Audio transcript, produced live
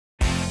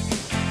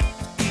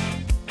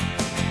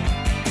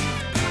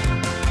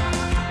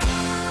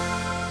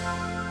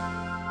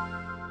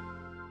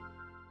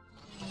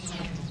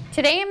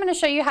Today I'm going to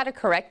show you how to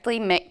correctly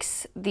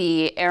mix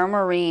the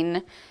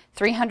AeroMarine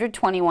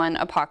 321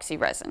 epoxy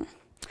resin.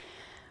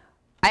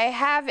 I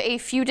have a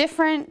few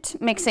different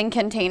mixing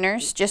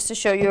containers just to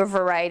show you a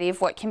variety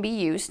of what can be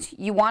used.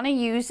 You want to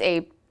use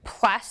a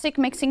plastic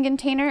mixing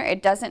container.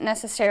 It doesn't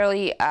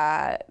necessarily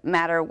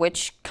matter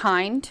which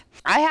kind.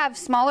 I have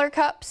smaller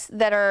cups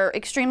that are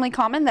extremely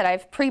common that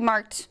I've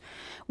pre-marked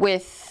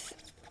with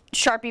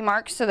Sharpie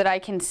marks so that I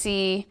can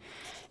see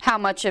how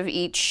much of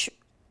each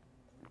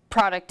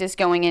product is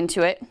going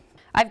into it.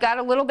 I've got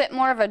a little bit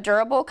more of a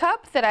durable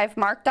cup that I've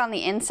marked on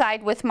the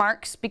inside with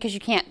marks because you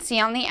can't see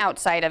on the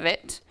outside of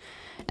it.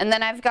 And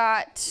then I've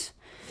got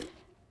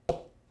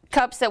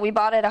cups that we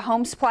bought at a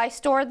home supply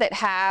store that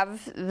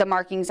have the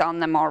markings on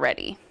them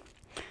already.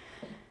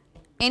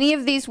 Any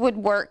of these would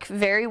work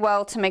very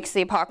well to mix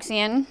the epoxy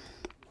in.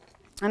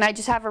 And I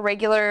just have a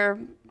regular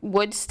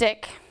wood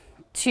stick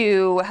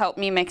to help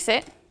me mix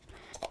it.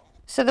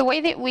 So the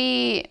way that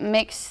we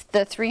mix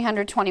the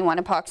 321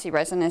 epoxy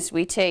resin is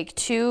we take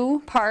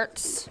 2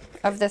 parts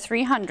of the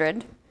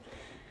 300,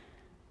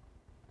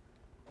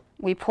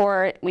 we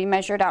pour it, we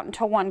measure it out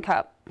into 1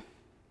 cup.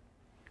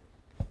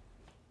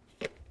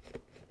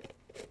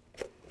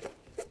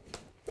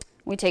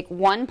 We take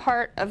 1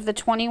 part of the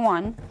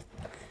 21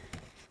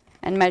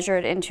 and measure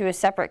it into a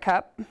separate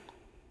cup.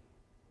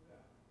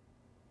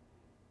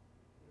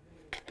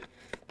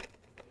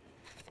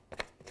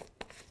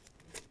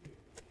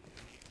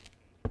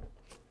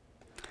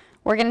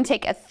 We're going to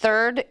take a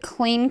 1/3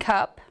 clean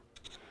cup.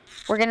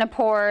 We're going to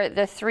pour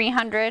the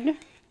 300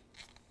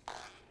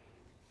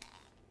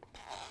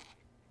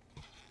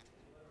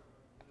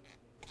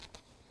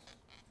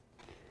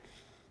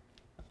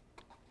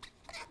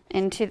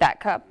 into that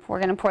cup. We're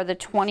going to pour the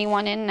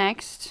 21 in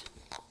next.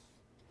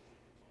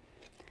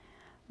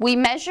 We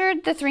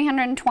measured the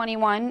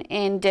 321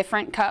 in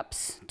different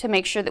cups to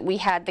make sure that we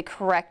had the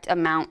correct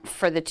amount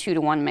for the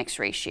 2-to-1 mix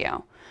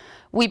ratio.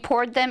 We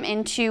poured them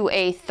into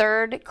a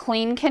 1/3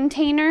 clean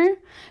container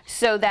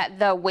so that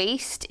the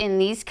waste in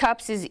these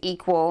cups is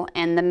equal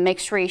and the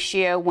mix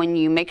ratio when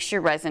you mix your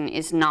resin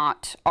is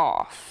not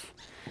off.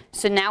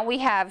 So now we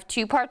have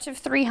 2 parts of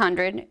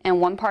 300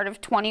 and 1 part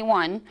of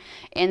 21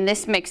 in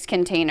this mix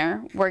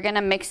container. We're going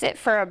to mix it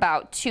for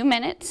about 2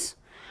 minutes.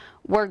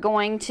 We're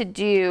going to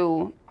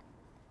do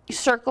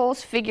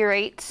circles, figure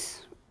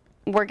eights.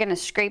 We're going to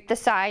scrape the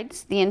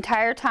sides. The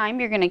entire time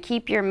you're going to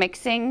keep your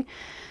mixing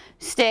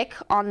stick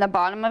on the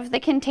bottom of the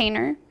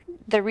container.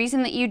 The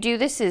reason that you do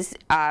this is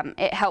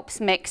it helps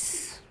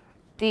mix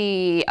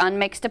the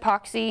unmixed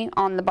epoxy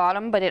on the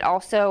bottom, but it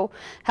also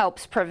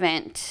helps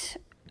prevent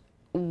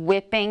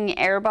whipping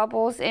air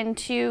bubbles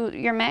into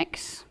your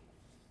mix.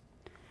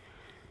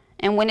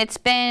 And when it's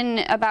been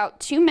about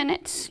 2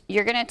 minutes,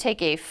 you're going to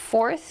take a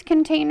 4th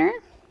container.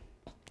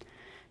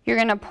 You're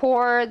going to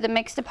pour the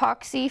mixed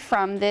epoxy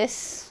from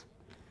this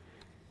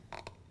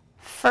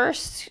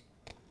first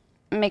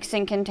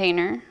mixing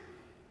container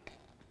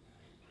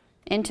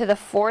into the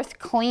 4th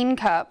clean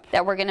cup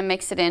that we're going to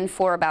mix it in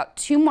for about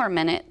 2 more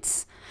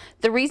minutes.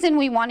 The reason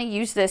we want to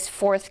use this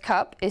 4th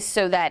cup is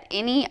so that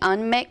any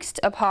unmixed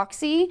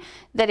epoxy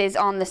that is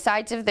on the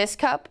sides of this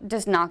cup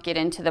does not get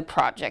into the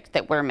project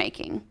that we're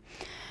making.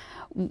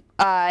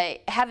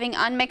 Having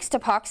unmixed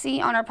epoxy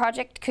on our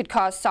project could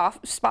cause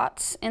soft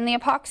spots in the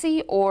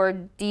epoxy or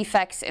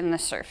defects in the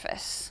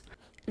surface.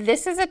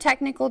 This is a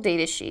technical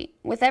data sheet.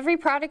 With every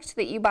product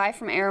that you buy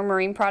from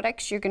AeroMarine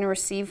Products, you're going to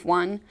receive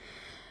one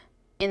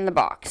in the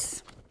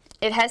box.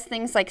 It has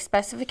things like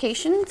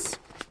specifications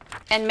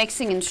and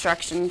mixing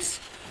instructions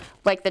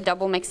like the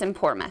double mix and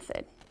pour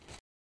method.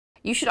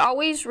 You should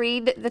always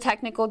read the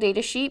technical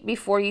data sheet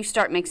before you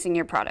start mixing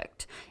your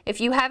product.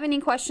 If you have any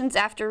questions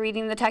after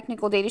reading the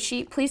technical data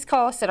sheet, please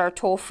call us at our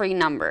toll-free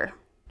number.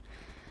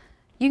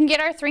 You can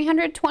get our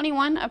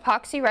 321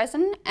 epoxy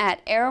resin at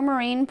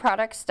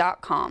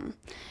AeroMarineProducts.com.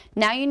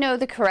 Now you know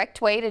the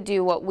correct way to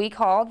do what we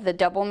call the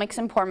double mix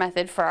and pour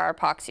method for our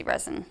epoxy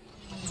resin.